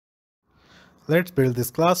Let's build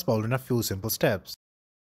this glass bowl in a few simple steps.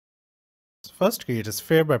 First, create a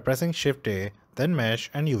sphere by pressing Shift A, then Mesh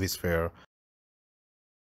and UV Sphere.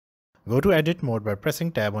 Go to Edit mode by pressing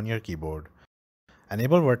Tab on your keyboard.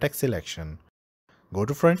 Enable Vertex Selection. Go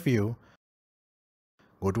to Front View.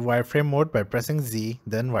 Go to Wireframe mode by pressing Z,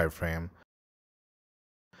 then Wireframe.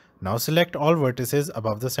 Now select all vertices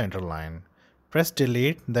above the center line. Press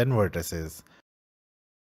Delete, then Vertices.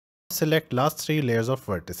 Select last 3 layers of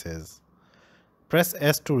vertices. Press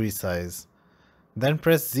S to resize. Then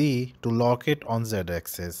press Z to lock it on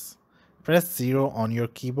Z-axis. Press 0 on your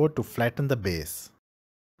keyboard to flatten the base.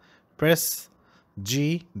 Press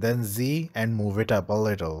G, then Z and move it up a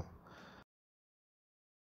little.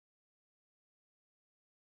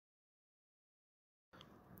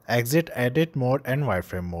 Exit Edit mode and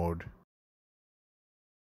Wireframe mode.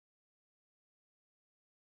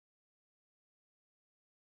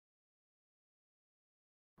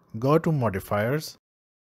 Go to Modifiers.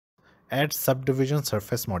 Add Subdivision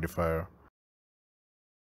Surface Modifier.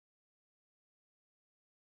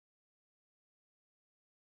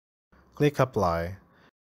 Click Apply.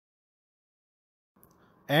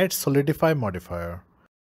 Add Solidify Modifier.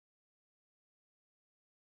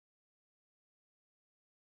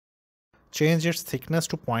 Change its thickness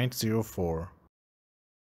to 0.04.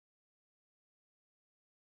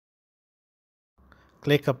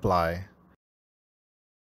 Click Apply.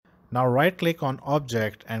 Now right-click on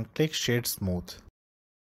Object and click Shade Smooth.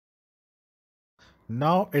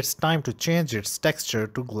 Now it's time to change its texture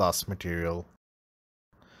to glass material.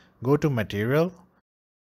 Go to Material.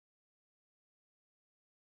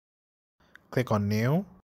 Click on New.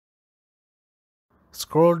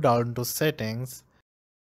 Scroll down to Settings.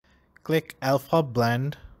 Click Alpha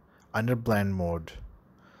Blend under Blend mode.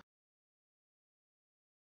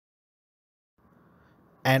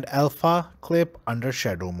 And Alpha Clip under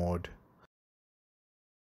Shadow mode.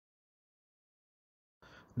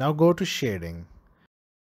 Now go to Shading.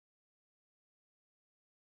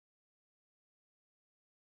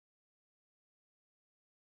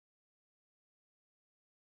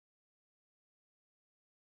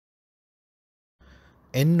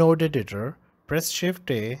 In Node Editor, press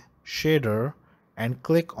Shift A, Shader, and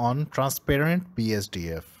click on Transparent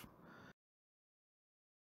BSDF.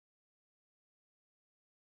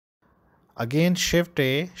 Again Shift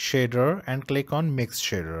A, Shader, and click on Mix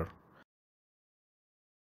Shader.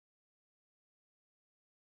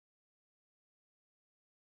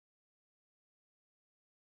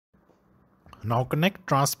 Now connect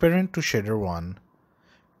Transparent to Shader 1.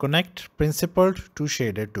 Connect Principled to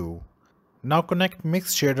Shader 2. Now connect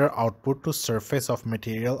Mix Shader output to Surface of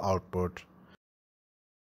Material output.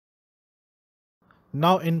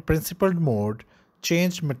 Now in Principled mode,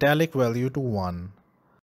 change Metallic value to 1.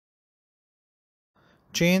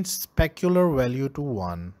 Change Specular value to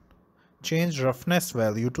 1. Change Roughness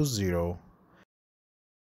value to 0.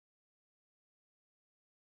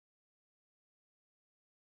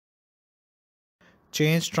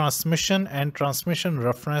 Change Transmission and Transmission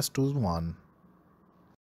Roughness to 1.